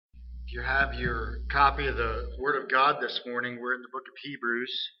If you have your copy of the Word of God this morning, we're in the book of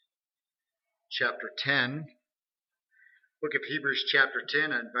Hebrews, chapter 10. Book of Hebrews, chapter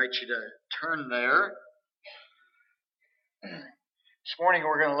 10. I invite you to turn there. This morning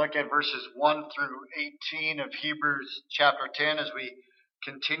we're going to look at verses 1 through 18 of Hebrews, chapter 10, as we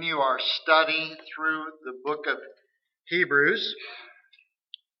continue our study through the book of Hebrews.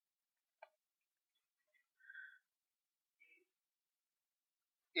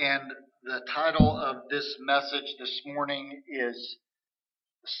 And the title of this message this morning is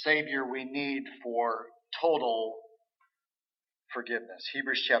The Savior We Need for Total Forgiveness.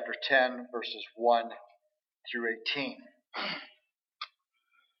 Hebrews chapter 10, verses 1 through 18.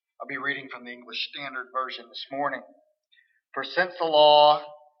 I'll be reading from the English Standard Version this morning. For since the law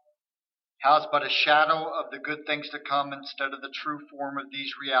has but a shadow of the good things to come instead of the true form of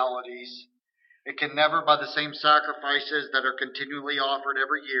these realities, it can never, by the same sacrifices that are continually offered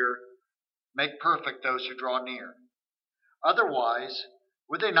every year, make perfect those who draw near. Otherwise,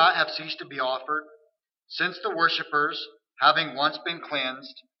 would they not have ceased to be offered, since the worshippers, having once been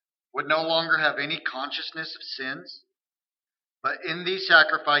cleansed, would no longer have any consciousness of sins? But in these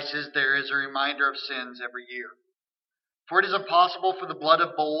sacrifices there is a reminder of sins every year. For it is impossible for the blood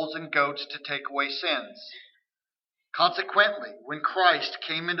of bulls and goats to take away sins. Consequently, when Christ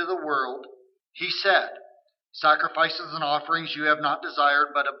came into the world, he said, Sacrifices and offerings you have not desired,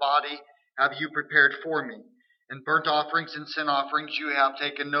 but a body have you prepared for me. In burnt offerings and sin offerings you have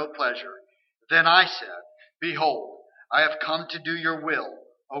taken no pleasure. Then I said, Behold, I have come to do your will,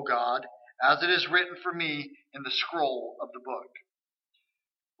 O God, as it is written for me in the scroll of the book.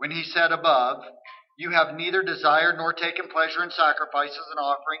 When he said above, You have neither desired nor taken pleasure in sacrifices and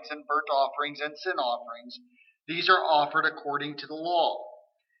offerings and burnt offerings and sin offerings, these are offered according to the law.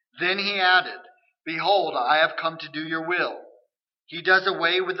 Then he added, Behold, I have come to do your will. He does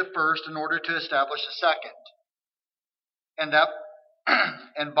away with the first in order to establish the second.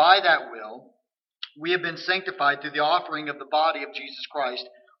 And by that will, we have been sanctified through the offering of the body of Jesus Christ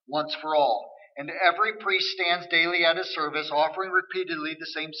once for all. And every priest stands daily at his service, offering repeatedly the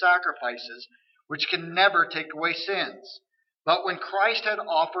same sacrifices, which can never take away sins. But when Christ had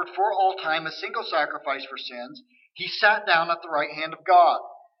offered for all time a single sacrifice for sins, he sat down at the right hand of God,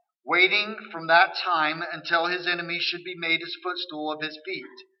 waiting from that time until his enemies should be made his footstool of his feet.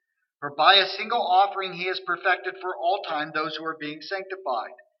 For by a single offering he has perfected for all time those who are being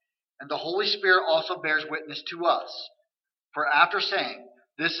sanctified. And the Holy Spirit also bears witness to us. For after saying,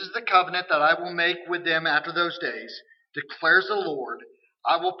 This is the covenant that I will make with them after those days, declares the Lord,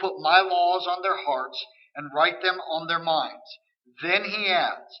 I will put my laws on their hearts and write them on their minds. Then he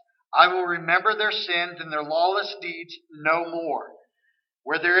adds, I will remember their sins and their lawless deeds no more.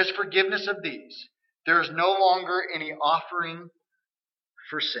 Where there is forgiveness of these, there is no longer any offering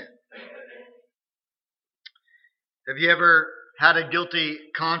for sin. Have you ever had a guilty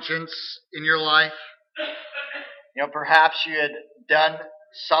conscience in your life? Perhaps you had done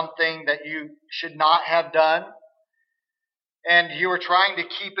something that you should not have done, and you were trying to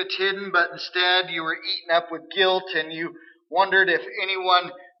keep it hidden, but instead you were eaten up with guilt, and you wondered if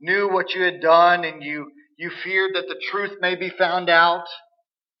anyone knew what you had done, and you feared that the truth may be found out.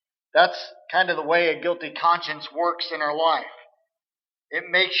 That's kind of the way a guilty conscience works in our life. It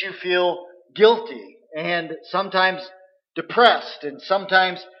makes you feel guilty and sometimes depressed and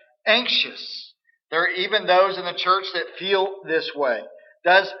sometimes anxious. There are even those in the church that feel this way.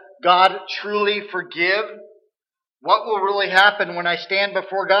 Does God truly forgive? What will really happen when I stand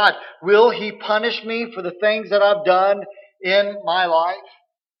before God? Will He punish me for the things that I've done in my life?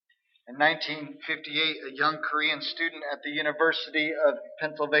 In 1958, a young Korean student at the University of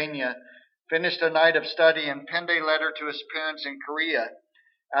Pennsylvania finished a night of study and penned a letter to his parents in Korea.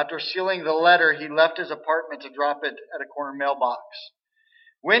 After sealing the letter, he left his apartment to drop it at a corner mailbox.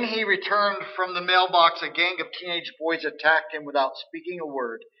 When he returned from the mailbox, a gang of teenage boys attacked him without speaking a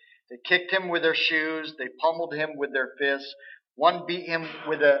word. They kicked him with their shoes. They pummeled him with their fists. One beat him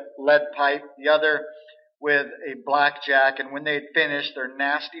with a lead pipe, the other with a blackjack. And when they had finished their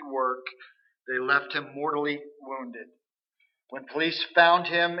nasty work, they left him mortally wounded. When police found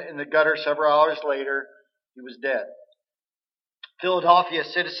him in the gutter several hours later, he was dead. Philadelphia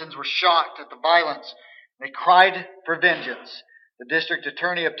citizens were shocked at the violence. They cried for vengeance. The district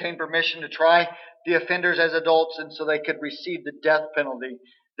attorney obtained permission to try the offenders as adults and so they could receive the death penalty.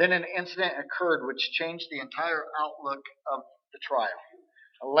 Then an incident occurred which changed the entire outlook of the trial.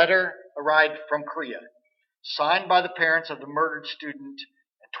 A letter arrived from Korea, signed by the parents of the murdered student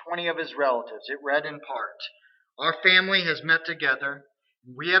and 20 of his relatives. It read in part, Our family has met together.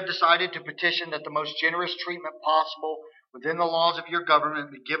 We have decided to petition that the most generous treatment possible within the laws of your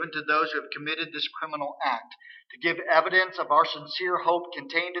government, be given to those who have committed this criminal act. To give evidence of our sincere hope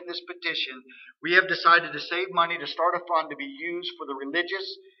contained in this petition, we have decided to save money to start a fund to be used for the religious,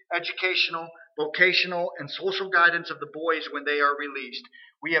 educational, vocational, and social guidance of the boys when they are released.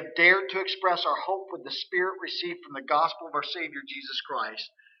 We have dared to express our hope with the spirit received from the gospel of our Savior Jesus Christ,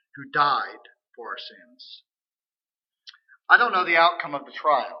 who died for our sins. I don't know the outcome of the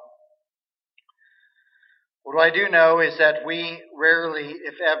trial. What I do know is that we rarely,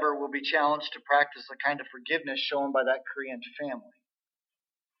 if ever, will be challenged to practice the kind of forgiveness shown by that Korean family.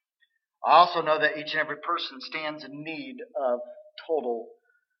 I also know that each and every person stands in need of total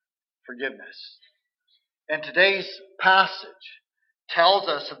forgiveness. And today's passage tells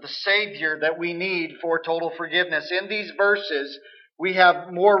us of the Savior that we need for total forgiveness. In these verses, we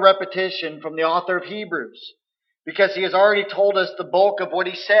have more repetition from the author of Hebrews, because he has already told us the bulk of what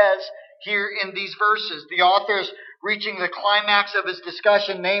he says here in these verses. The author is reaching the climax of his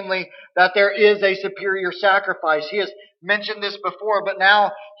discussion, namely that there is a superior sacrifice. He has mentioned this before, but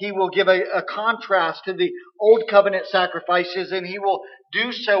now he will give a contrast to the old covenant sacrifices, and he will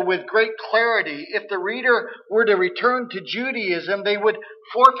do so with great clarity. If the reader were to return to Judaism, they would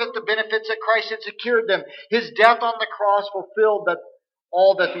forfeit the benefits that Christ had secured them. His death on the cross fulfilled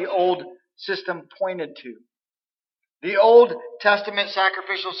all that the old system pointed to. The Old Testament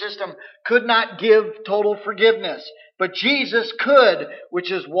sacrificial system could not give total forgiveness, but Jesus could,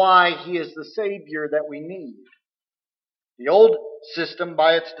 which is why he is the Savior that we need. The old system,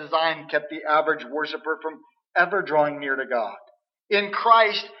 by its design, kept the average worshiper from ever drawing near to God. In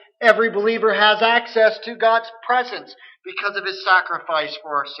Christ, every believer has access to God's presence because of his sacrifice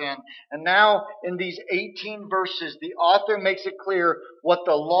for our sin. And now, in these 18 verses, the author makes it clear what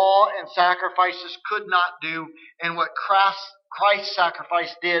the law and sacrifices could not do and what Christ's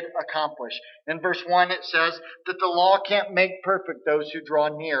sacrifice did accomplish. In verse 1 it says that the law can't make perfect those who draw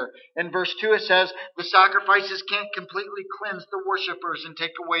near. In verse 2 it says the sacrifices can't completely cleanse the worshipers and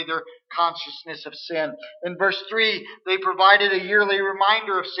take away their consciousness of sin. In verse 3 they provided a yearly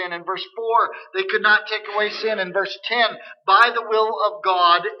reminder of sin. In verse 4 they could not take away sin. In verse 10, by the will of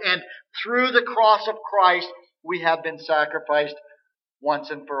God and through the cross of Christ we have been sacrificed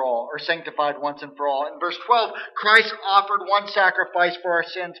once and for all, or sanctified once and for all. In verse 12, Christ offered one sacrifice for our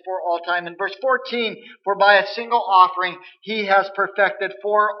sins for all time. In verse 14, for by a single offering he has perfected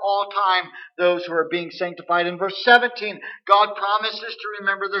for all time those who are being sanctified. In verse 17, God promises to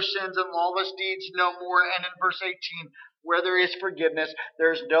remember their sins and lawless deeds no more. And in verse 18, where there is forgiveness,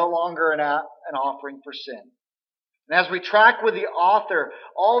 there is no longer an offering for sin. And as we track with the author,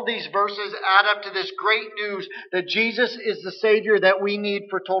 all these verses add up to this great news that Jesus is the Savior that we need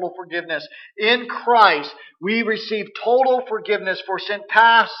for total forgiveness. In Christ, we receive total forgiveness for sin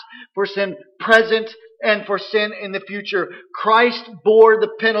past, for sin present, and for sin in the future. Christ bore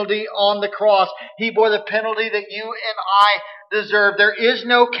the penalty on the cross. He bore the penalty that you and I deserve. There is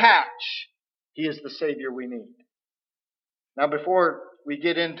no catch. He is the Savior we need. Now, before we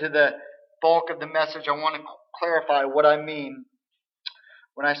get into the bulk of the message, I want to clarify what I mean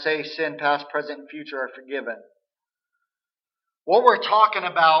when I say sin past, present, and future are forgiven. What we're talking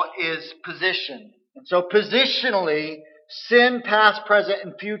about is position. And so positionally, sin past, present,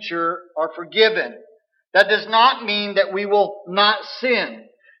 and future are forgiven. That does not mean that we will not sin,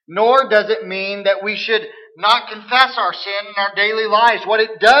 nor does it mean that we should not confess our sin in our daily lives. What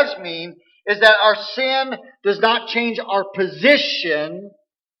it does mean is that our sin does not change our position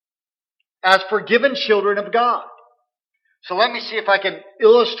as forgiven children of God. So let me see if I can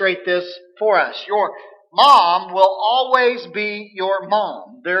illustrate this for us. Your mom will always be your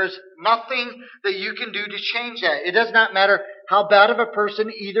mom. There's nothing that you can do to change that. It does not matter how bad of a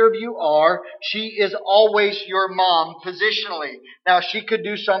person either of you are. She is always your mom positionally. Now, she could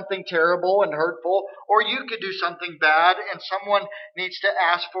do something terrible and hurtful, or you could do something bad, and someone needs to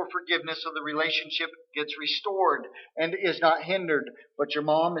ask for forgiveness so the relationship gets restored and is not hindered. But your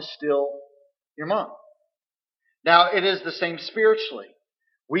mom is still your mom. Now, it is the same spiritually.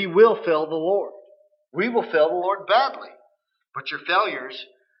 We will fail the Lord. We will fail the Lord badly. But your failures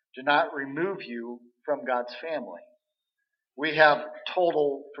do not remove you from God's family. We have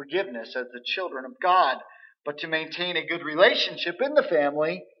total forgiveness as the children of God. But to maintain a good relationship in the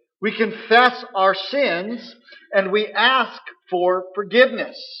family, we confess our sins and we ask for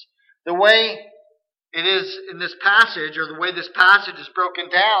forgiveness. The way it is in this passage, or the way this passage is broken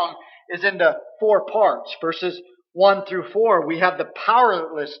down, is into 4 parts. Verses 1 through 4, we have the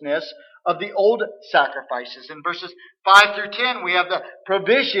powerlessness of the old sacrifices. In verses 5 through 10, we have the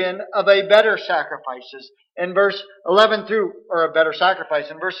provision of a better sacrifices. In verse 11 through, or a better sacrifice.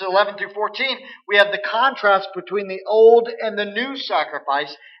 In verses 11 through 14, we have the contrast between the old and the new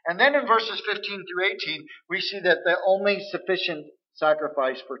sacrifice. And then in verses 15 through 18, we see that the only sufficient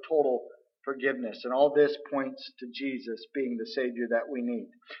sacrifice for total forgiveness. And all this points to Jesus being the Savior that we need.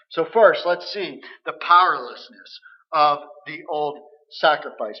 So first, let's see the powerlessness of the old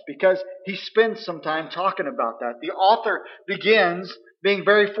sacrifice, because he spends some time talking about that. The author begins being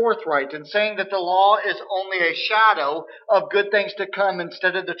very forthright and saying that the law is only a shadow of good things to come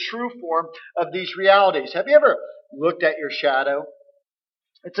instead of the true form of these realities. Have you ever looked at your shadow?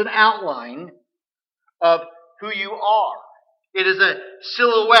 It's an outline of who you are. It is a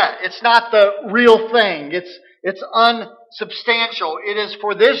silhouette. It's not the real thing. It's unsubstantial. It is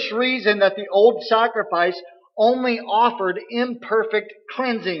for this reason that the old sacrifice only offered imperfect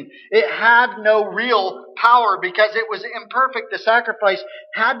cleansing. It had no real power because it was imperfect. The sacrifice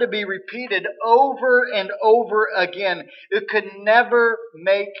had to be repeated over and over again. It could never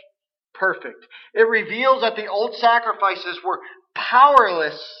make perfect. It reveals that the old sacrifices were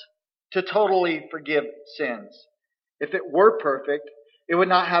powerless to totally forgive sins. If it were perfect, it would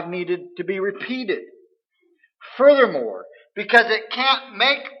not have needed to be repeated. Furthermore, because it can't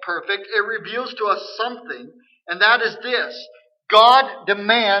make perfect, it reveals to us something, and that is this: God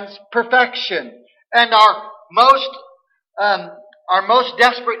demands perfection. And our most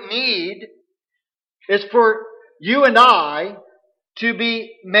desperate need is for you and I to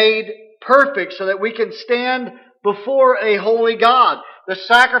be made perfect so that we can stand before a holy God. The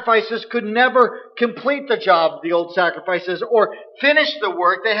sacrifices could never complete the job, the old sacrifices, or finish the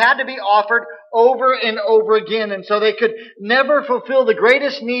work. They had to be offered over and over again. And so they could never fulfill the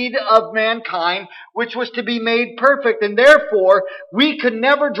greatest need of mankind, which was to be made perfect. And therefore, we could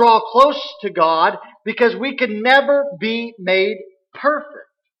never draw close to God because we could never be made perfect.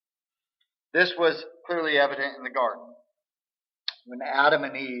 This was clearly evident in the garden when Adam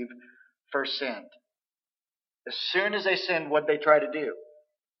and Eve first sinned. As soon as they sinned, what did they try to do?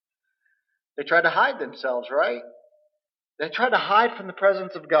 They tried to hide themselves, right? They tried to hide from the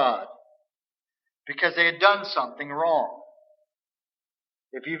presence of God because they had done something wrong.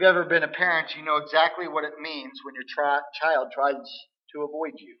 If you've ever been a parent, you know exactly what it means when your child tries to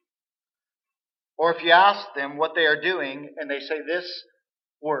avoid you. Or if you ask them what they are doing and they say this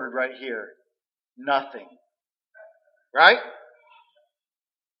word right here, nothing. Right?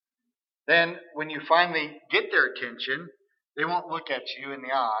 Then when you finally get their attention, they won't look at you in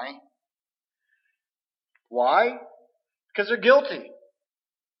the eye. Why? Because they're guilty.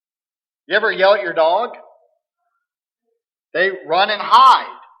 You ever yell at your dog? They run and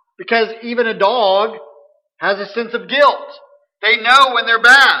hide. Because even a dog has a sense of guilt. They know when they're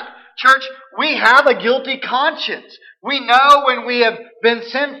bad. Church, we have a guilty conscience. We know when we have been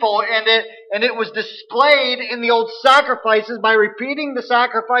sinful, and it was displayed in the old sacrifices by repeating the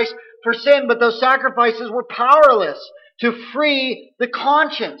sacrifice for sin, but those sacrifices were powerless to free the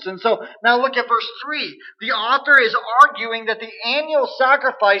conscience. And so now look at verse 3. The author is arguing that the annual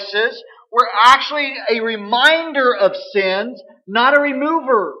sacrifices were actually a reminder of sins, not a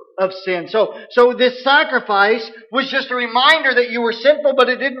remover of sin. So this sacrifice was just a reminder that you were sinful, but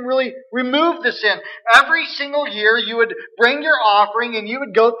it didn't really remove the sin. Every single year you would bring your offering and you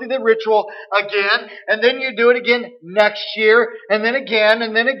would go through the ritual again, and then you do it again next year, and then again,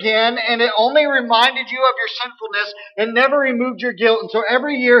 and it only reminded you of your sinfulness and never removed your guilt. And so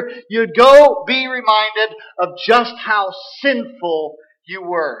every year you'd go be reminded of just how sinful you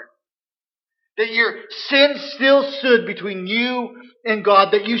were. That your sin still stood between you and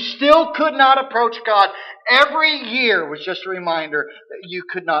God. That you still could not approach God. Every year was just a reminder that you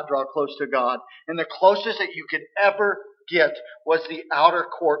could not draw close to God. And the closest that you could ever get was the outer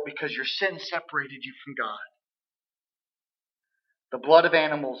court because your sin separated you from God. The blood of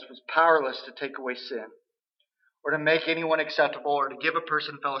animals was powerless to take away sin, or to make anyone acceptable, or to give a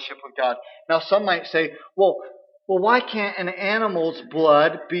person fellowship with God. Now some might say, well, why can't an animal's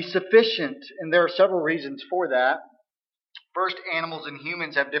blood be sufficient? And there are several reasons for that. First, animals and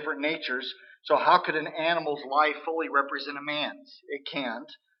humans have different natures, so how could an animal's life fully represent a man's? It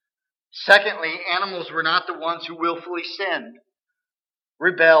can't. Secondly, animals were not the ones who willfully sinned,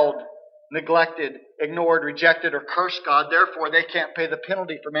 rebelled, neglected, ignored, rejected, or cursed God. Therefore, they can't pay the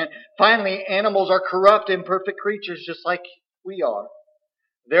penalty for man. Finally, animals are corrupt, imperfect creatures just like we are.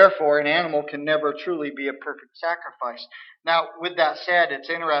 Therefore, an animal can never truly be a perfect sacrifice. Now, with that said, it's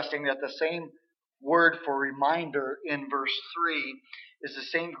interesting that the same word for reminder in verse 3 is the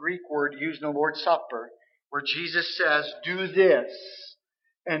same Greek word used in the Lord's Supper, where Jesus says, "Do this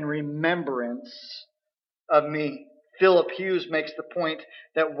in remembrance of me. Philip Hughes makes the point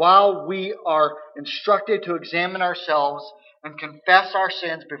that while we are instructed to examine ourselves and confess our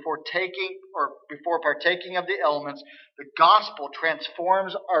sins before partaking of the elements, the gospel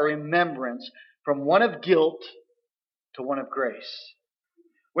transforms our remembrance from one of guilt to one of grace.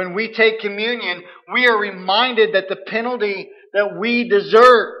 When we take communion, we are reminded that the penalty that we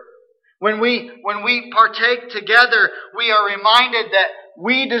deserve. When we partake together, we are reminded that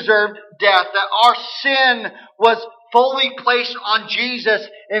we deserved death, that our sin was fully placed on Jesus,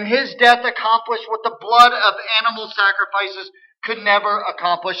 and His death accomplished what the blood of animal sacrifices could never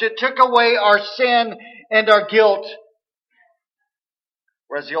accomplish. It took away our sin and our guilt,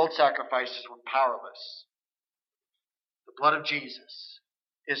 whereas the old sacrifices were powerless. The blood of Jesus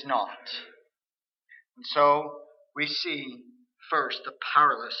is not. And so we see, first, the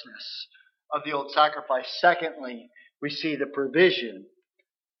powerlessness of the old sacrifice. Secondly, we see the provision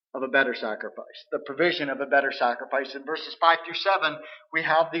of a better sacrifice. The provision of a better sacrifice. In verses 5 through 7, we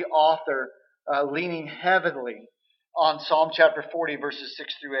have the author leaning heavily on Psalm chapter 40, verses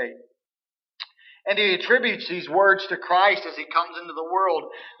 6 through 8. And he attributes these words to Christ as He comes into the world.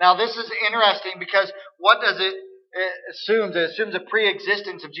 Now this is interesting because what does it assume? It assumes a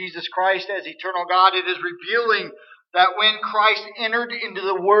pre-existence of Jesus Christ as eternal God. It is revealing that when Christ entered into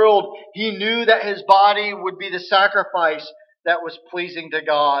the world, He knew that His body would be the sacrifice that was pleasing to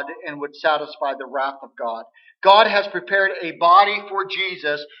God and would satisfy the wrath of God. God has prepared a body for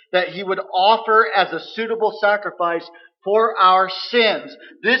Jesus that He would offer as a suitable sacrifice for our sins.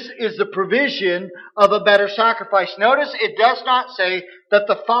 This is the provision of a better sacrifice. Notice it does not say that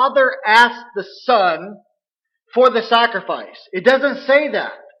the Father asked the Son for the sacrifice. It doesn't say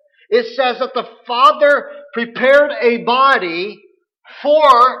that. It says that the Father prepared a body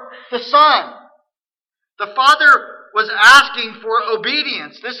for the Son. The Father was asking for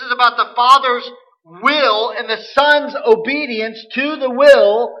obedience. This is about the Father's will and the Son's obedience to the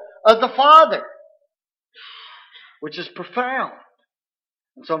will of the Father, which is profound.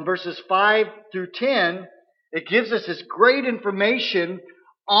 And so in verses 5 through 10, it gives us this great information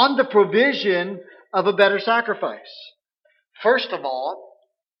on the provision of a better sacrifice. First of all,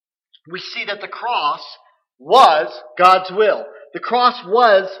 we see that the cross was God's will. The cross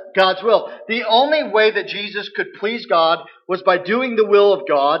was God's will. The only way that Jesus could please God was by doing the will of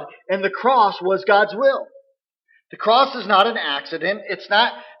God, and the cross was God's will. The cross is not an accident. It's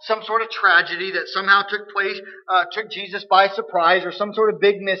not some sort of tragedy that somehow took Jesus by surprise, or some sort of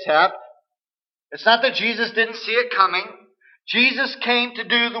big mishap. It's not that Jesus didn't see it coming. Jesus came to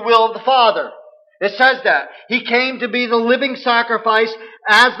do the will of the Father. It says that. He came to be the living sacrifice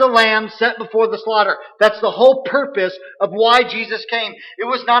as the lamb set before the slaughter. That's the whole purpose of why Jesus came. It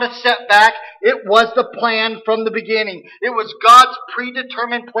was not a setback. It was the plan from the beginning. It was God's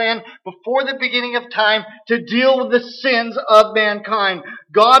predetermined plan before the beginning of time to deal with the sins of mankind.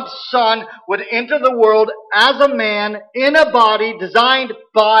 God's Son would enter the world as a man in a body designed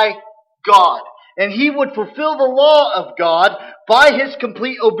by God. And He would fulfill the law of God by His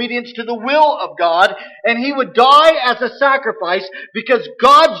complete obedience to the will of God. And He would die as a sacrifice because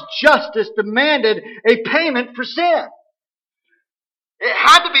God's justice demanded a payment for sin. It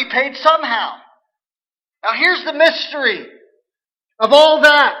had to be paid somehow. Now here's the mystery of all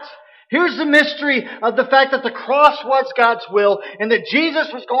that. Here's the mystery of the fact that the cross was God's will and that Jesus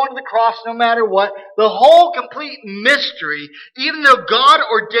was going to the cross no matter what. The whole complete mystery, even though God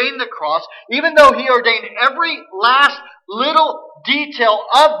ordained the cross, even though He ordained every last little detail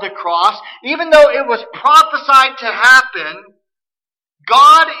of the cross, even though it was prophesied to happen,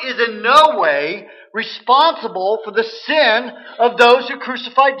 God is in no way responsible for the sin of those who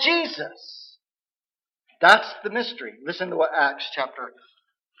crucified Jesus. That's the mystery. Listen to what Acts chapter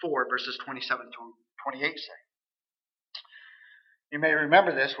 4, verses 27 to 28 say. You may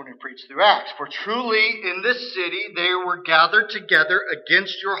remember this when we preach through Acts. For truly in this city they were gathered together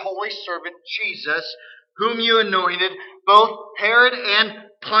against your holy servant Jesus, whom you anointed, both Herod and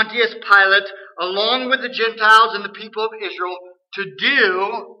Pontius Pilate, along with the Gentiles and the people of Israel, to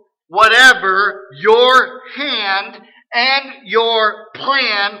do whatever your hand and your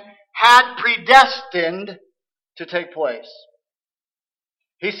plan had predestined to take place.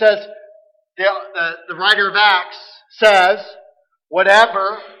 He says, the writer of Acts says,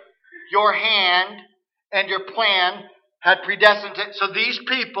 whatever your hand and your plan had predestined to. So these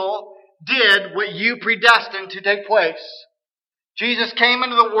people did what you predestined to take place. Jesus came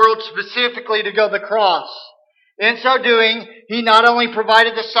into the world specifically to go to the cross. In so doing, He not only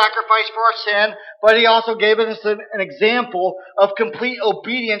provided the sacrifice for our sin, but He also gave us an example of complete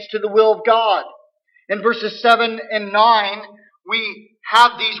obedience to the will of God. In verses 7 and 9, we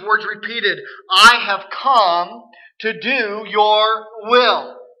have these words repeated. I have come to do your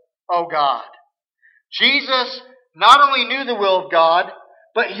will, O God. Jesus not only knew the will of God,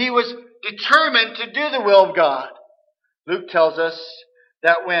 but he was determined to do the will of God. Luke tells us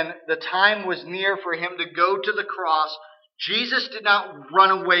that when the time was near for him to go to the cross, Jesus did not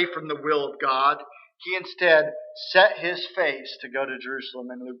run away from the will of God. He instead set his face to go to Jerusalem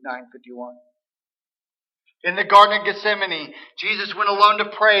in Luke 9:51. In the Garden of Gethsemane, Jesus went alone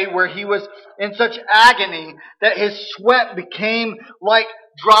to pray, where he was in such agony that his sweat became like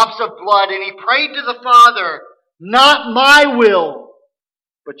drops of blood. And he prayed to the Father, not my will,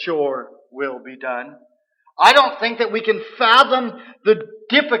 but your will be done. I don't think that we can fathom the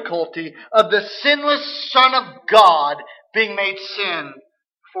difficulty of the sinless Son of God being made sin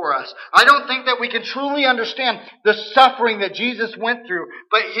for us. I don't think that we can truly understand the suffering that Jesus went through.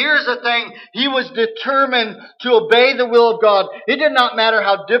 But here's the thing. He was determined to obey the will of God. It did not matter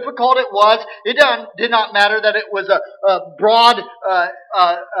how difficult it was. It did not matter that it was a broad,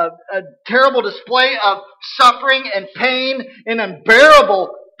 a terrible display of suffering and pain and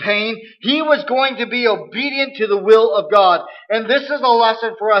unbearable pain. He was going to be obedient to the will of God. And this is a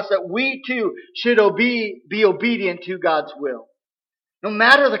lesson for us, that we too should be obedient to God's will, no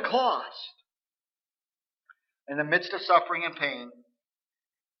matter the cost. In the midst of suffering and pain,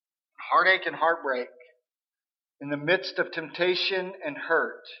 heartache and heartbreak, in the midst of temptation and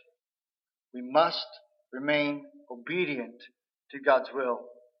hurt, we must remain obedient to God's will.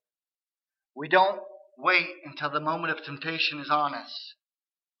 We don't wait until the moment of temptation is on us.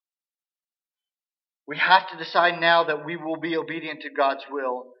 We have to decide now that we will be obedient to God's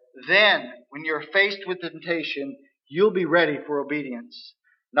will. Then, when you're faced with temptation, you'll be ready for obedience.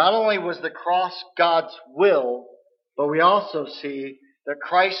 Not only was the cross God's will, but we also see that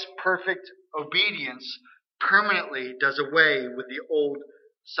Christ's perfect obedience permanently does away with the old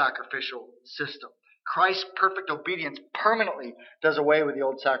sacrificial system. Christ's perfect obedience permanently does away with the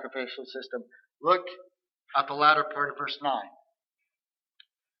old sacrificial system. Look at the latter part of verse 9.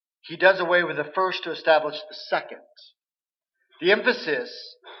 He does away with the first to establish the second. The emphasis,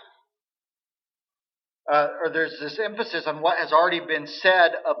 there's this emphasis on what has already been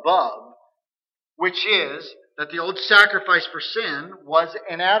said above, which is that the old sacrifice for sin was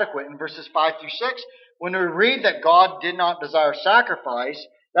inadequate. In verses 5 through 6, when we read that God did not desire sacrifice,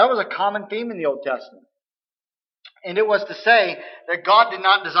 that was a common theme in the Old Testament. And it was to say that God did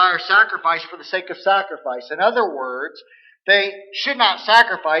not desire sacrifice for the sake of sacrifice. In other words, they should not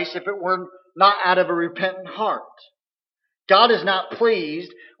sacrifice if it were not out of a repentant heart. God is not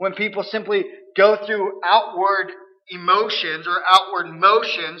pleased when people simply go through outward emotions or outward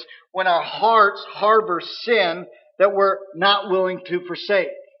motions when our hearts harbor sin that we're not willing to forsake.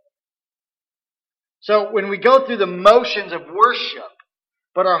 So when we go through the motions of worship,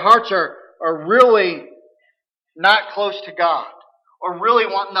 but our hearts are really not close to God, or really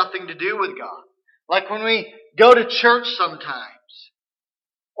want nothing to do with God, like when we go to church sometimes,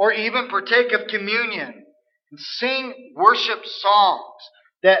 or even partake of communion and sing worship songs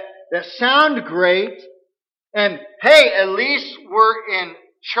that sound great, and hey, at least we're in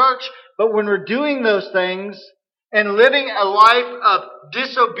church. But when we're doing those things and living a life of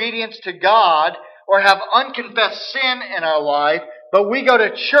disobedience to God, or have unconfessed sin in our life, but we go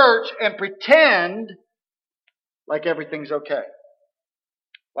to church and pretend like everything's okay.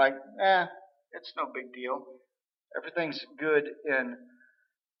 Like, it's no big deal. Everything's good in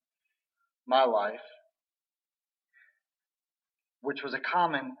my life. Which was a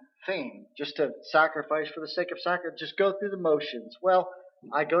common theme. Just to sacrifice for the sake of sacrifice. Just go through the motions. Well,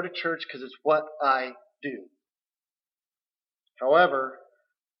 I go to church because it's what I do. However,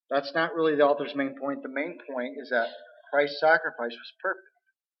 that's not really the author's main point. The main point is that Christ's sacrifice was perfect.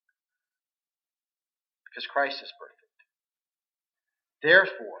 Because Christ is perfect.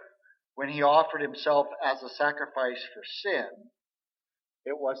 Therefore, when he offered himself as a sacrifice for sin,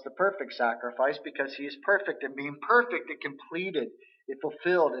 it was the perfect sacrifice because he is perfect. And being perfect, it completed, it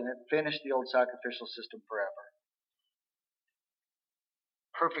fulfilled, and it finished the old sacrificial system forever.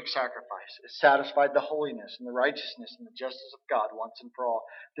 Perfect sacrifice. It satisfied the holiness and the righteousness and the justice of God once and for all.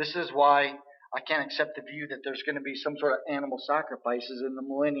 This is why I can't accept the view that there's going to be some sort of animal sacrifices in the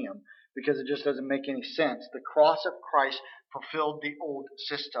millennium, because it just doesn't make any sense. The cross of Christ fulfilled the old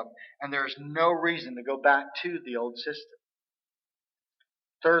system, and there is no reason to go back to the old system.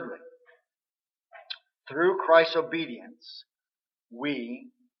 Thirdly, through Christ's obedience, we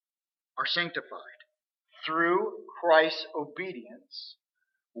are sanctified. Through Christ's obedience,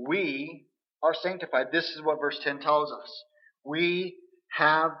 we are sanctified. This is what verse 10 tells us. We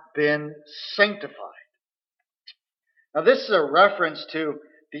have been sanctified. Now this is a reference to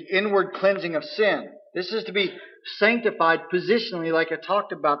the inward cleansing of sin. This is to be sanctified positionally, like I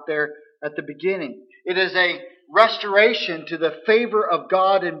talked about there at the beginning. It is a restoration to the favor of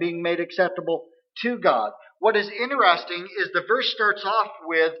God and being made acceptable to God. What is interesting is the verse starts off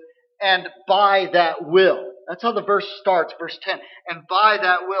with, and by that will. That's how the verse starts, verse 10. And by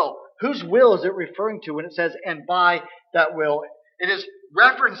that will. Whose will is it referring to when it says, and by that will? It is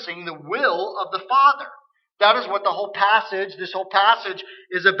referencing the will of the Father. That is what this whole passage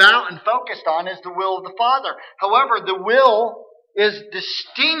is about and focused on, is the will of the Father. However, the will is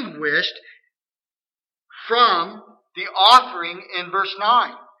distinguished from the offering in verse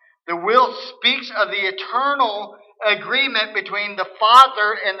 9. The will speaks of the eternal agreement between the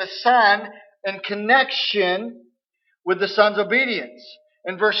Father and the Son in connection with the Son's obedience.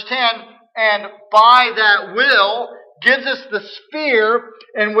 In verse 10, and by that will gives us the sphere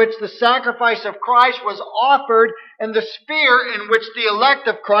in which the sacrifice of Christ was offered and the sphere in which the elect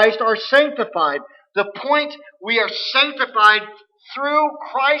of Christ are sanctified. The point, we are sanctified through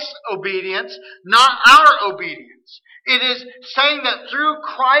Christ's obedience, not our obedience. It is saying that through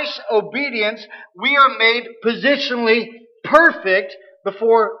Christ's obedience, we are made positionally perfect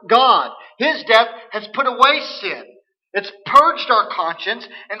before God. His death has put away sin. It's purged our conscience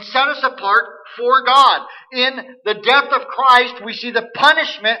and set us apart for God. In the death of Christ, we see the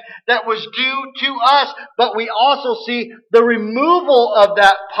punishment that was due to us, but we also see the removal of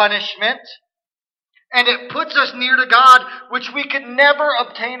that punishment, and it puts us near to God, which we could never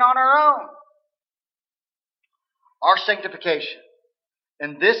obtain on our own. Our sanctification,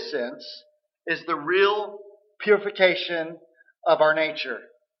 in this sense, is the real purification of our nature.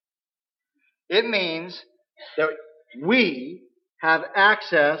 It means that we have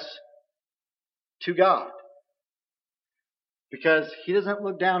access to God, because He doesn't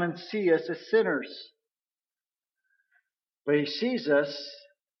look down and see us as sinners, but He sees us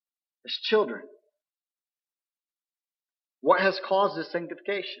as children. What has caused this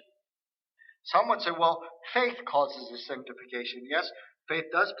sanctification? Some would say, well, faith causes this sanctification. Yes, faith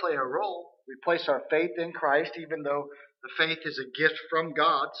does play a role. We place our faith in Christ, even though the faith is a gift from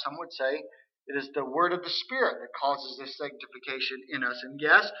God. Some would say it is the word of the Spirit that causes this sanctification in us. And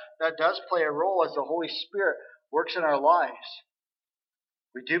yes, that does play a role as the Holy Spirit works in our lives.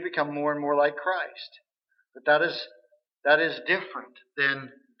 We do become more and more like Christ. But that is different than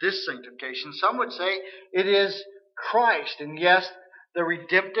this sanctification. Some would say it is Christ. And yes, the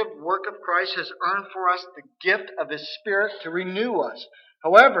redemptive work of Christ has earned for us the gift of His Spirit to renew us.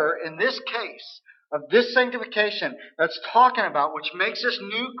 However, in this case of this sanctification that's talking about, which makes us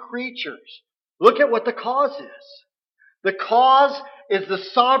new creatures, look at what the cause is. The cause is the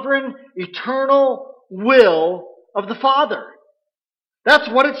sovereign, eternal will of the Father. That's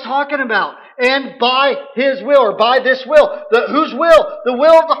what it's talking about. And by His will, or by this will. Whose will? The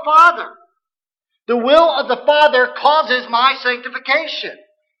will of the Father. The will of the Father causes my sanctification.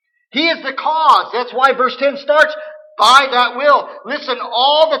 He is the cause. That's why verse 10 starts, by that will. Listen,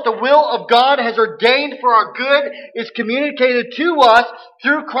 all that the will of God has ordained for our good is communicated to us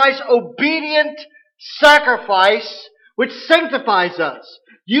through Christ's obedient sacrifice, which sanctifies us.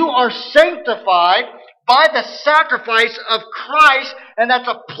 You are sanctified by the sacrifice of Christ, and that's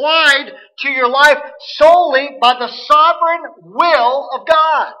applied to your life solely by the sovereign will of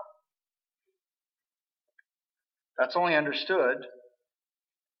God. That's only understood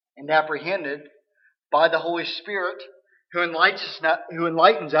and apprehended by the Holy Spirit who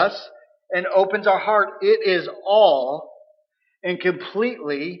enlightens us and opens our heart. It is all and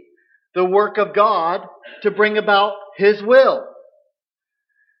completely the work of God to bring about His will.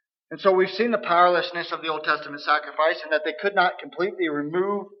 And so we've seen the powerlessness of the Old Testament sacrifice and that they could not completely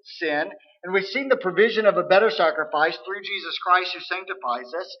remove sin. And we've seen the provision of a better sacrifice through Jesus Christ who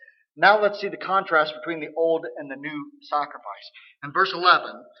sanctifies us. Now let's see the contrast between the old and the new sacrifice. In verse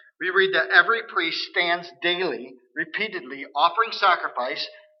 11, we read that every priest stands daily, repeatedly, offering sacrifice.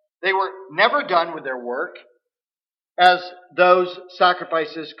 They were never done with their work, as those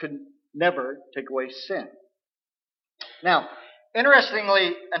sacrifices could never take away sin. Now,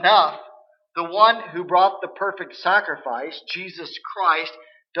 interestingly enough, the one who brought the perfect sacrifice, Jesus Christ,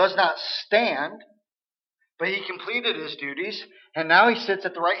 does not stand, but He completed His duties, and now He sits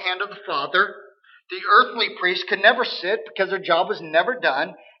at the right hand of the Father. The earthly priests could never sit because their job was never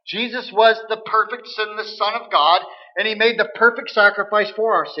done. Jesus was the perfect sinless Son of God, and He made the perfect sacrifice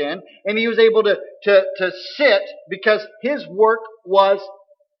for our sin, and He was able to sit because His work was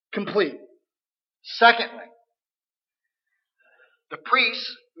complete. Secondly, the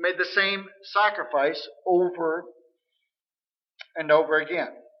priests made the same sacrifice over and over again.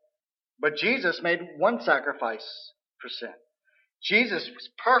 But Jesus made one sacrifice for sin. Jesus was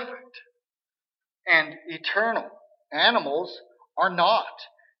perfect and eternal. Animals are not.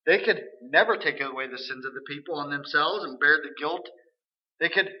 They could never take away the sins of the people on themselves and bear the guilt. They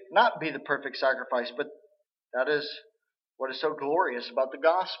could not be the perfect sacrifice, but that is what is so glorious about the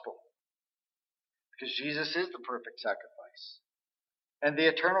gospel. Because Jesus is the perfect sacrifice and the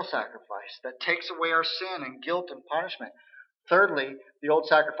eternal sacrifice that takes away our sin and guilt and punishment. Thirdly, the old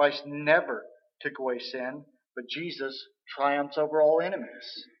sacrifice never took away sin, but Jesus triumphs over all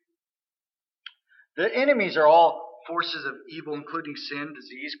enemies. The enemies are all forces of evil, including sin,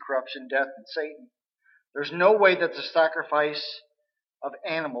 disease, corruption, death, and Satan. There's no way that the sacrifice of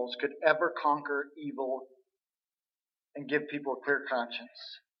animals could ever conquer evil and give people a clear conscience.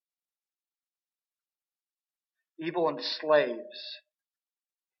 Evil enslaves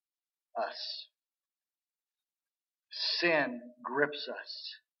us. Sin grips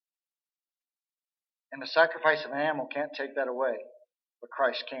us. And the sacrifice of an animal can't take that away, but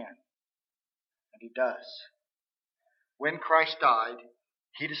Christ can. And He does. When Christ died,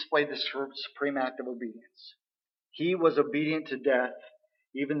 He displayed the supreme act of obedience. He was obedient to death,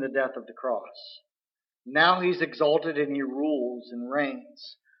 even the death of the cross. Now He's exalted and He rules and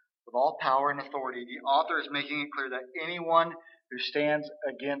reigns with all power and authority. The author is making it clear that anyone who stands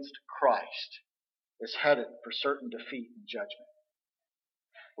against Christ is headed for certain defeat and judgment.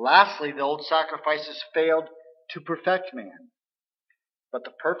 Lastly, the old sacrifices failed to perfect man. But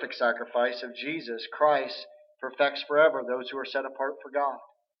the perfect sacrifice of Jesus Christ perfects forever those who are set apart for God.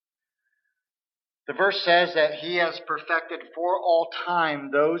 The verse says that He has perfected for all time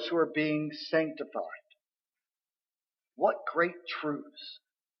those who are being sanctified. What great truths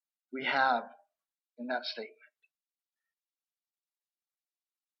we have in that statement.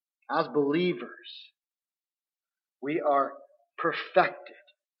 As believers, we are perfected.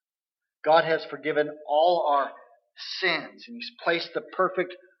 God has forgiven all our sins, and He's placed the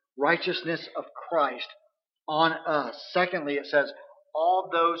perfect righteousness of Christ on us. Secondly, it says, all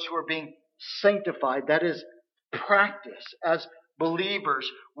those who are being sanctified, that is practice. As believers,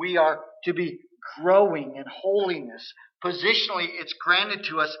 we are to be growing in holiness. Positionally, it's granted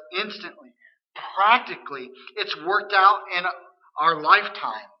to us instantly. Practically, it's worked out in our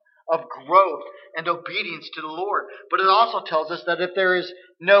lifetime of growth and obedience to the Lord. But it also tells us that if there is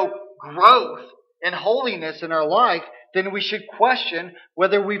no growth and holiness in our life, then we should question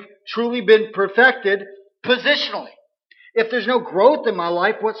whether we've truly been perfected positionally. If there's no growth in my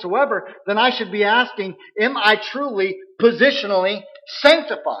life whatsoever, then I should be asking, am I truly positionally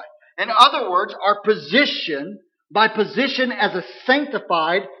sanctified? In other words, our position, by position as a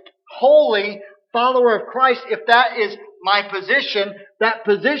sanctified, holy follower of Christ, if that is my position, that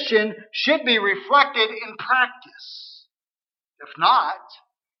position should be reflected in practice. If not,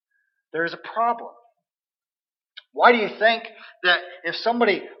 there is a problem. Why do you think that if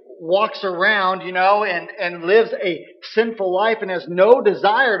somebody walks around, and lives a sinful life and has no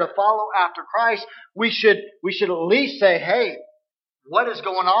desire to follow after Christ, we should at least say, hey, what is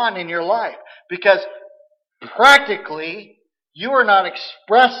going on in your life? Because practically, you are not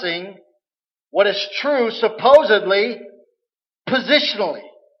expressing what is true, supposedly, positionally.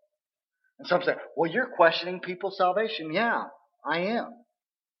 And some say, well, you're questioning people's salvation. Yeah, I am.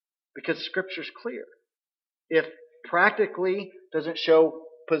 Because Scripture's clear. If practically doesn't show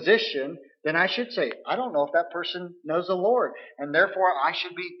position, then I should say, I don't know if that person knows the Lord, and therefore I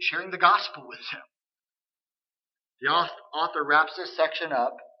should be sharing the gospel with him. The author wraps this section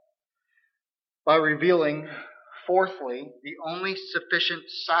up by revealing, fourthly, the only sufficient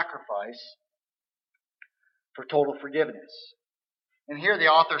sacrifice for total forgiveness. And here the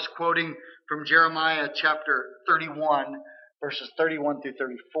author's quoting from Jeremiah chapter 31, verses 31 through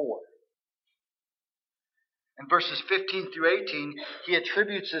 34. In verses 15 through 18, he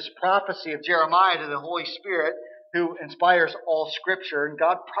attributes this prophecy of Jeremiah to the Holy Spirit, who inspires all Scripture. And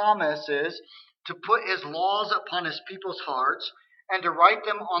God promises to put His laws upon His people's hearts and to write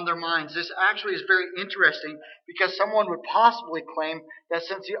them on their minds. This actually is very interesting because someone would possibly claim that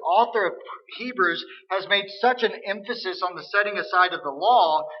since the author of Hebrews has made such an emphasis on the setting aside of the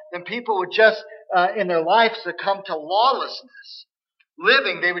law, then people would just, in their life, succumb to lawlessness.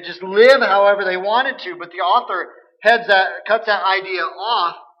 They would just live however they wanted to, but the author cuts that idea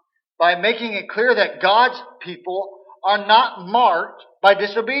off by making it clear that God's people are not marked by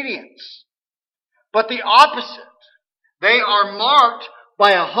disobedience, but the opposite. They are marked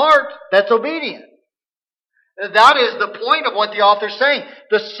by a heart that's obedient. That is the point of what the author's saying.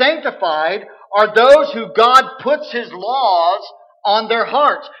 The sanctified are those who God puts His laws on their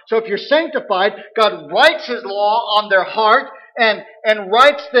hearts. So if you're sanctified, God writes His law on their heart, and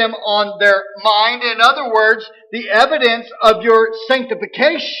writes them on their mind. In other words, the evidence of your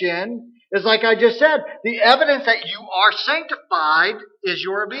sanctification is, like I just said, the evidence that you are sanctified is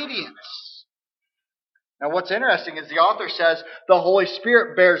your obedience. Now what's interesting is the author says the Holy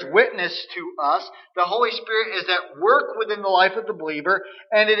Spirit bears witness to us. The Holy Spirit is at work within the life of the believer,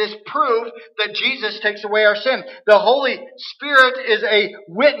 and it is proof that Jesus takes away our sin. The Holy Spirit is a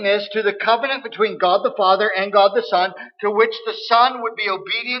witness to the covenant between God the Father and God the Son, to which the Son would be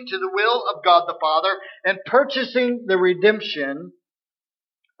obedient to the will of God the Father and purchasing the redemption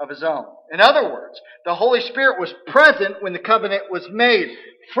of His own. In other words, the Holy Spirit was present when the covenant was made.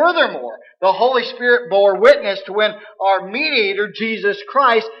 Furthermore, the Holy Spirit bore witness to when our mediator, Jesus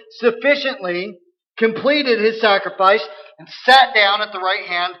Christ, sufficiently completed His sacrifice and sat down at the right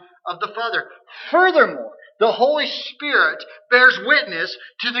hand of the Father. Furthermore, the Holy Spirit bears witness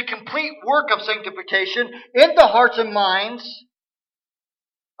to the complete work of sanctification in the hearts and minds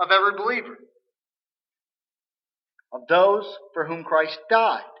of every believer, of those for whom Christ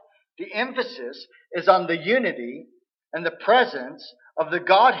died. The emphasis is on the unity and the presence of the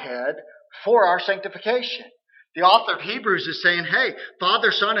Godhead for our sanctification. The author of Hebrews is saying, hey,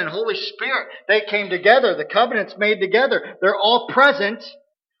 Father, Son, and Holy Spirit, they came together. The covenant's made together. They're all present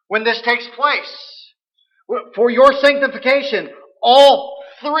when this takes place. For your sanctification, all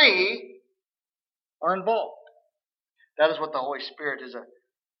three are involved. That is what the Holy Spirit is a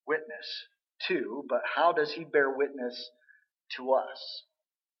witness to, but how does He bear witness to us?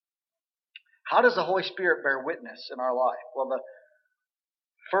 How does the Holy Spirit bear witness in our life? Well, the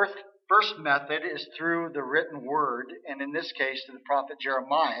first method is through the written word, and in this case, to the prophet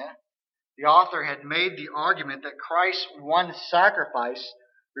Jeremiah. The author had made the argument that Christ's one sacrifice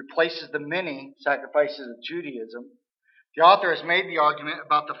replaces the many sacrifices of Judaism. The author has made the argument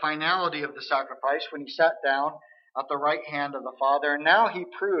about the finality of the sacrifice when He sat down at the right hand of the Father, and now he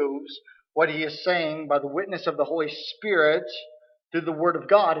proves what he is saying by the witness of the Holy Spirit through the Word of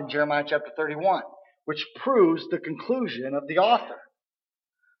God in Jeremiah chapter 31, which proves the conclusion of the author.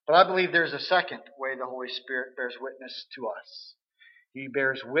 But I believe there's a second way the Holy Spirit bears witness to us. He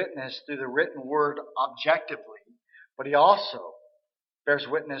bears witness through the written Word objectively, but He also bears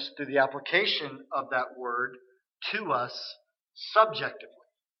witness through the application of that Word to us subjectively.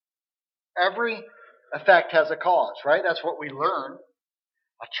 Every effect has a cause, right? That's what we learn.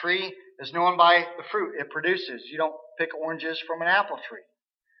 A tree is known by the fruit it produces. You don't pick oranges from an apple tree.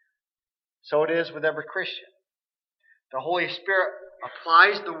 So it is with every Christian. The Holy Spirit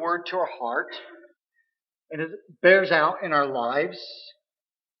applies the Word to our heart, and it bears out in our lives.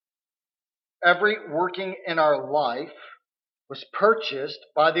 Every working in our life was purchased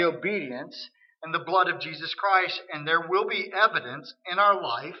by the obedience and the blood of Jesus Christ, and there will be evidence in our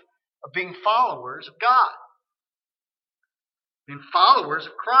life of being followers of God, being followers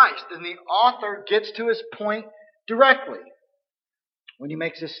of Christ. And the author gets to his point directly when he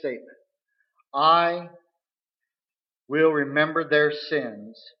makes this statement: I will remember their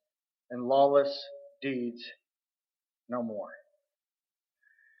sins and lawless deeds no more.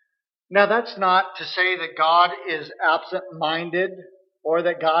 Now, that's not to say that God is absent-minded or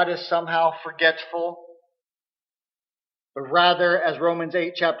that God is somehow forgetful, but rather, as Romans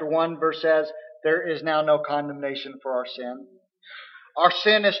 8 chapter 1 verse says, there is now no condemnation for our sin. Our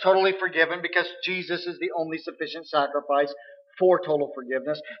sin is totally forgiven because Jesus is the only sufficient sacrifice for total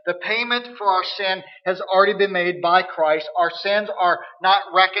forgiveness. The payment for our sin has already been made by Christ. Our sins are not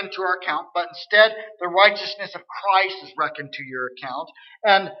reckoned to our account, but instead the righteousness of Christ is reckoned to your account.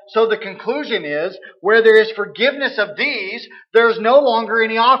 And so the conclusion is, where there is forgiveness of these, there is no longer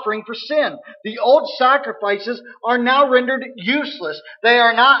any offering for sin. The old sacrifices are now rendered useless. They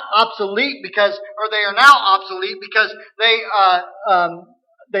are not obsolete because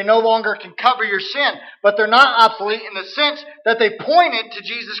they no longer can cover your sin, but they're not obsolete in the sense that they pointed to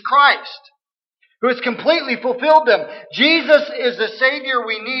Jesus Christ, who has completely fulfilled them. Jesus is the Savior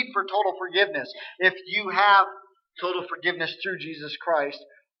we need for total forgiveness. If you have total forgiveness through Jesus Christ,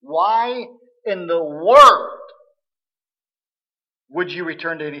 why in the world would you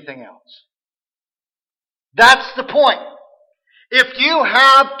return to anything else? That's the point. If you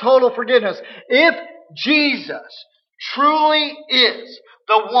have total forgiveness, if Jesus truly is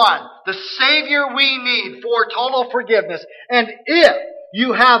the one, the Savior we need for total forgiveness, and if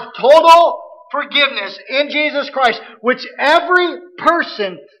you have total forgiveness in Jesus Christ, which every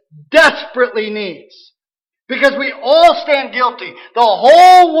person desperately needs, because we all stand guilty, the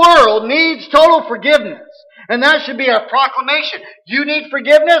whole world needs total forgiveness, and that should be our proclamation. You need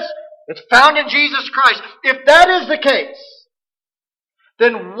forgiveness? It's found in Jesus Christ. If that is the case,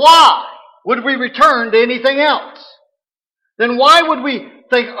 then why would we return to anything else? then why would we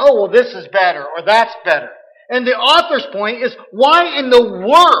think, oh, well, this is better or that's better? And the author's point is, why in the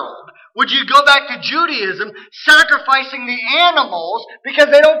world would you go back to Judaism sacrificing the animals because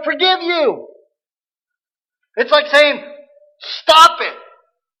they don't forgive you? It's like saying, stop it.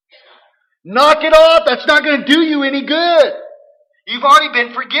 Knock it off. That's not going to do you any good. You've already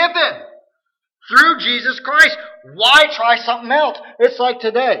been forgiven through Jesus Christ. Why try something else? It's like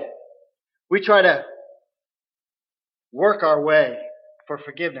today. We try to work our way for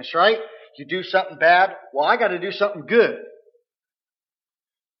forgiveness, right? You do something bad. Well, I got to do something good.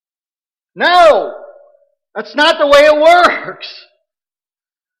 No! That's not the way it works.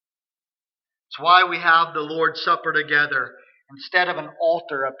 It's why we have the Lord's Supper together instead of an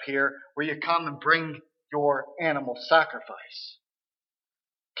altar up here where you come and bring your animal sacrifice.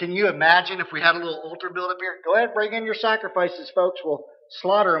 Can you imagine if we had a little altar built up here? Go ahead, bring in your sacrifices, folks. We'll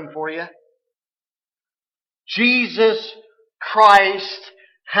slaughter them for you. Jesus Christ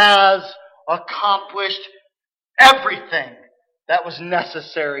has accomplished everything that was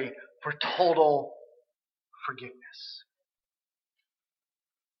necessary for total forgiveness.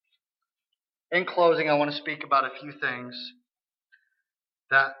 In closing, I want to speak about a few things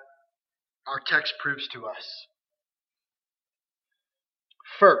that our text proves to us.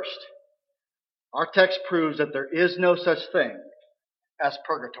 First, our text proves that there is no such thing as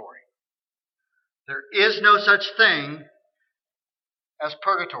purgatory. There is no such thing as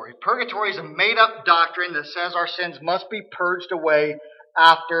purgatory. Purgatory is a made-up doctrine that says our sins must be purged away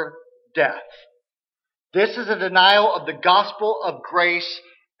after death. This is a denial of the gospel of grace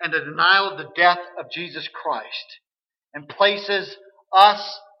and a denial of the death of Jesus Christ, and places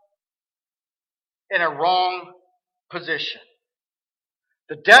us in a wrong position.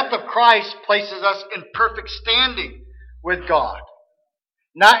 The death of Christ places us in perfect standing with God,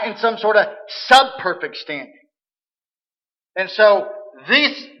 not in some sort of sub-perfect standing. And so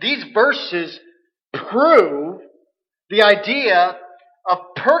these verses prove the idea of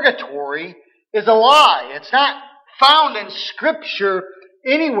purgatory is a lie. It's not found in Scripture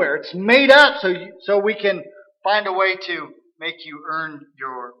anywhere. It's made up so we can find a way to make you earn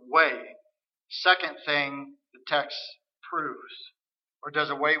your way. Second thing the text proves or does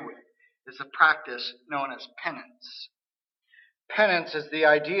away with is the practice known as penance. Penance is the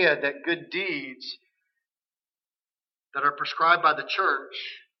idea that good deeds that are prescribed by the church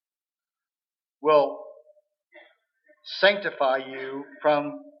will sanctify you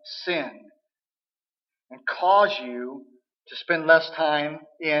from sin and cause you to spend less time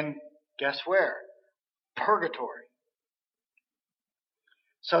in, guess where? Purgatory.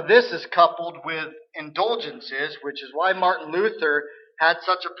 So this is coupled with indulgences, which is why Martin Luther had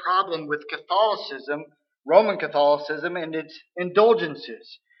such a problem with Catholicism, Roman Catholicism, and its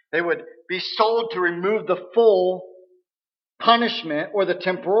indulgences. They would be sold to remove the full punishment or the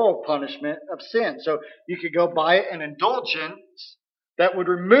temporal punishment of sin. So you could go buy an indulgence that would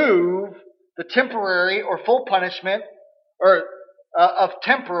remove the temporary or full punishment or of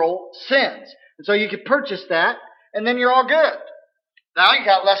temporal sins. And so you could purchase that, and then you're all good. Now you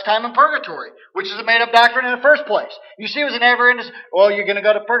got less time in purgatory, which is a made-up doctrine in the first place. You see, it was an ever-ending, well, you're going to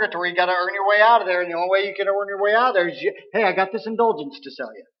go to purgatory, you got to earn your way out of there, and the only way you can earn your way out of there is, hey, I got this indulgence to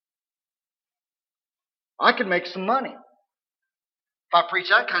sell you. I could make some money. If I preach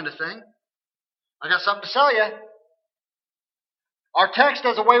that kind of thing, I got something to sell you. Our text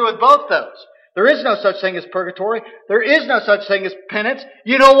does away with both those. There is no such thing as purgatory. There is no such thing as penance.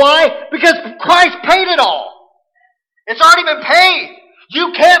 You know why? Because Christ paid it all. It's already been paid.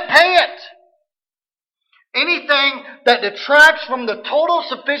 You can't pay it. Anything that detracts from the total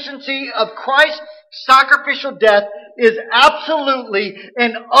sufficiency of Christ's sacrificial death is absolutely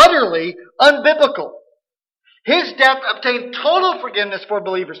and utterly unbiblical. His death obtained total forgiveness for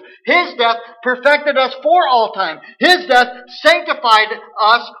believers. His death perfected us for all time. His death sanctified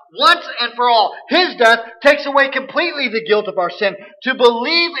us once and for all. His death takes away completely the guilt of our sin. To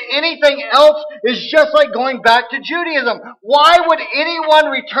believe anything else is just like going back to Judaism. Why would anyone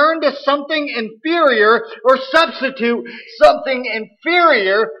return to something inferior or substitute something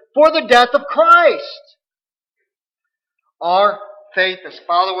inferior for the death of Christ? Our faith as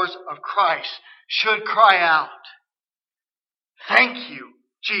followers of Christ should cry out, "Thank you,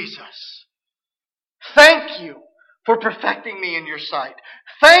 Jesus. Thank you for perfecting me in your sight.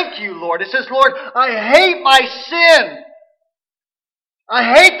 Thank you, Lord." It says, Lord, I hate my sin.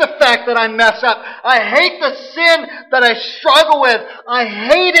 I hate the fact that I mess up. I hate the sin that I struggle with. I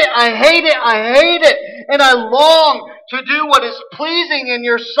hate it. I hate it. I hate it. And I long to do what is pleasing in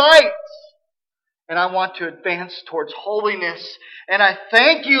your sight. And I want to advance towards holiness. And I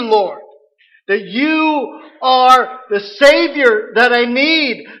thank you, Lord, that you are the Savior that I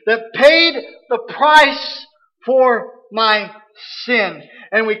need, that paid the price for my sin.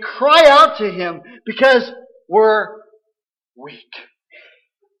 And we cry out to Him because we're weak.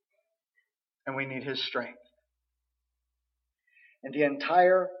 And we need His strength. And the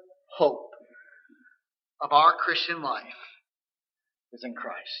entire hope of our Christian life is in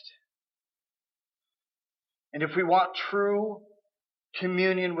Christ. And if we want true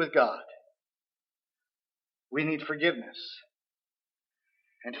communion with God, we need forgiveness.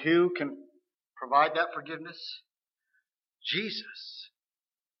 And who can provide that forgiveness? Jesus.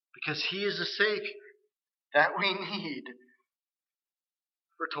 Because He is the Savior that we need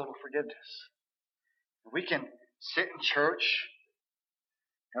for total forgiveness. We can sit in church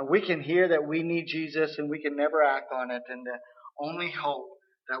and we can hear that we need Jesus and we can never act on it. And the only hope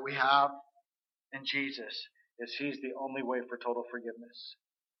that we have in Jesus is He's the only way for total forgiveness.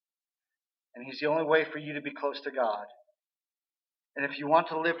 And He's the only way for you to be close to God. And if you want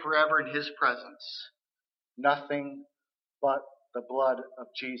to live forever in His presence, nothing but the blood of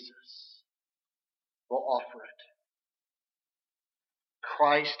Jesus will offer it.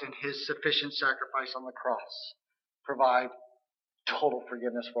 Christ and His sufficient sacrifice on the cross provide total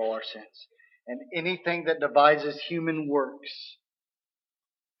forgiveness for all our sins. And anything that devises human works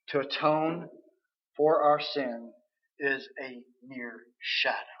to atone for our sin is a mere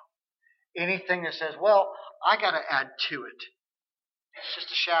shadow. Anything that says, well, I got to add to it, it's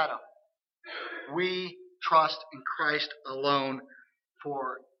just a shadow. We trust in Christ alone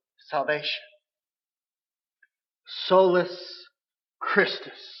for salvation. Solus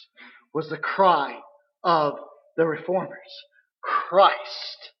Christus was the cry of the Reformers.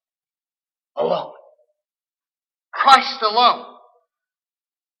 Christ alone. Christ alone.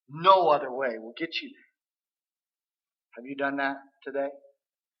 No other way will get you there. Have you done that today?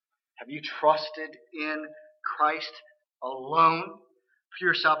 Have you trusted in Christ alone for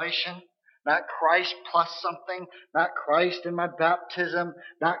your salvation? Not Christ plus something, not Christ in my baptism,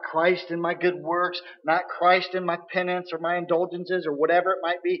 not Christ in my good works, not Christ in my penance or my indulgences or whatever it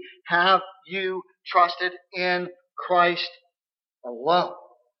might be. Have you trusted in Christ alone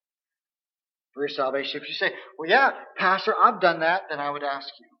for your salvation? If you say, well, yeah, Pastor, I've done that, then I would ask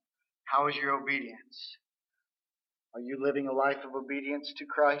you, how is your obedience? Are you living a life of obedience to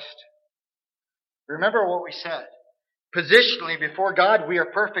Christ? Remember what we said. Positionally, before God, we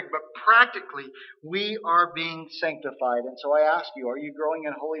are perfect, but practically, we are being sanctified. And so I ask you, are you growing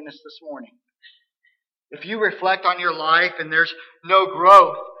in holiness this morning? If you reflect on your life and there's no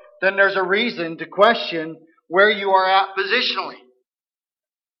growth, then there's a reason to question where you are at positionally.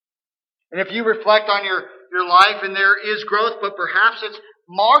 And if you reflect on your life and there is growth, but perhaps it's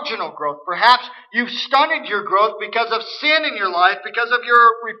marginal growth. Perhaps you've stunted your growth because of sin in your life, because of your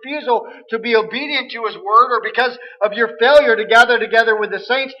refusal to be obedient to His Word, or because of your failure to gather together with the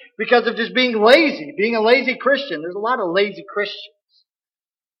saints, because of just being lazy, being a lazy Christian. There's a lot of lazy Christians.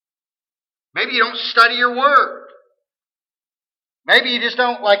 Maybe you don't study your Word. Maybe you just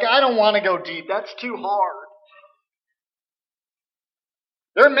don't, I don't want to go deep. That's too hard.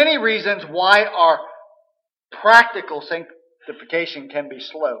 There are many reasons why our practical sanctification can be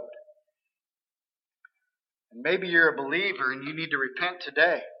slowed. And maybe you're a believer and you need to repent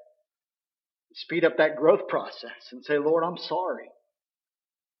today. Speed up that growth process and say, Lord, I'm sorry.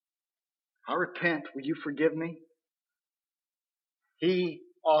 I repent. Will you forgive me? He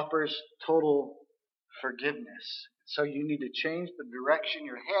offers total forgiveness. So you need to change the direction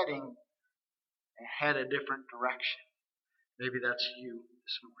you're heading and head a different direction. Maybe that's you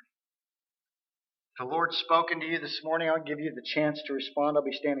this morning. If the Lord's spoken to you this morning, I'll give you the chance to respond. I'll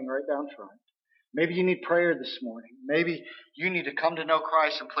be standing right down front. Maybe you need prayer this morning. Maybe you need to come to know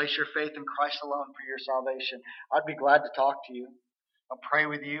Christ and place your faith in Christ alone for your salvation. I'd be glad to talk to you. I'll pray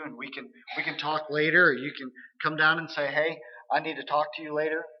with you, and we can talk later, or you can come down and say, hey, I need to talk to you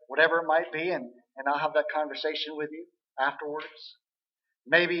later, whatever it might be, and I'll have that conversation with you afterwards.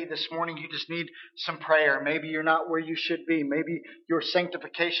 Maybe this morning you just need some prayer. Maybe you're not where you should be. Maybe your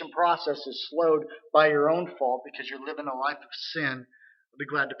sanctification process is slowed by your own fault because you're living a life of sin. I'll be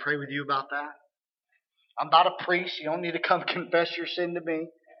glad to pray with you about that. I'm not a priest. You don't need to come confess your sin to me.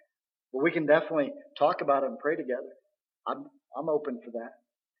 But we can definitely talk about it and pray together. I'm open for that.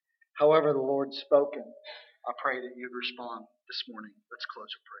 However the Lord's spoken, I pray that you'd respond this morning. Let's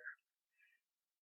close with prayer.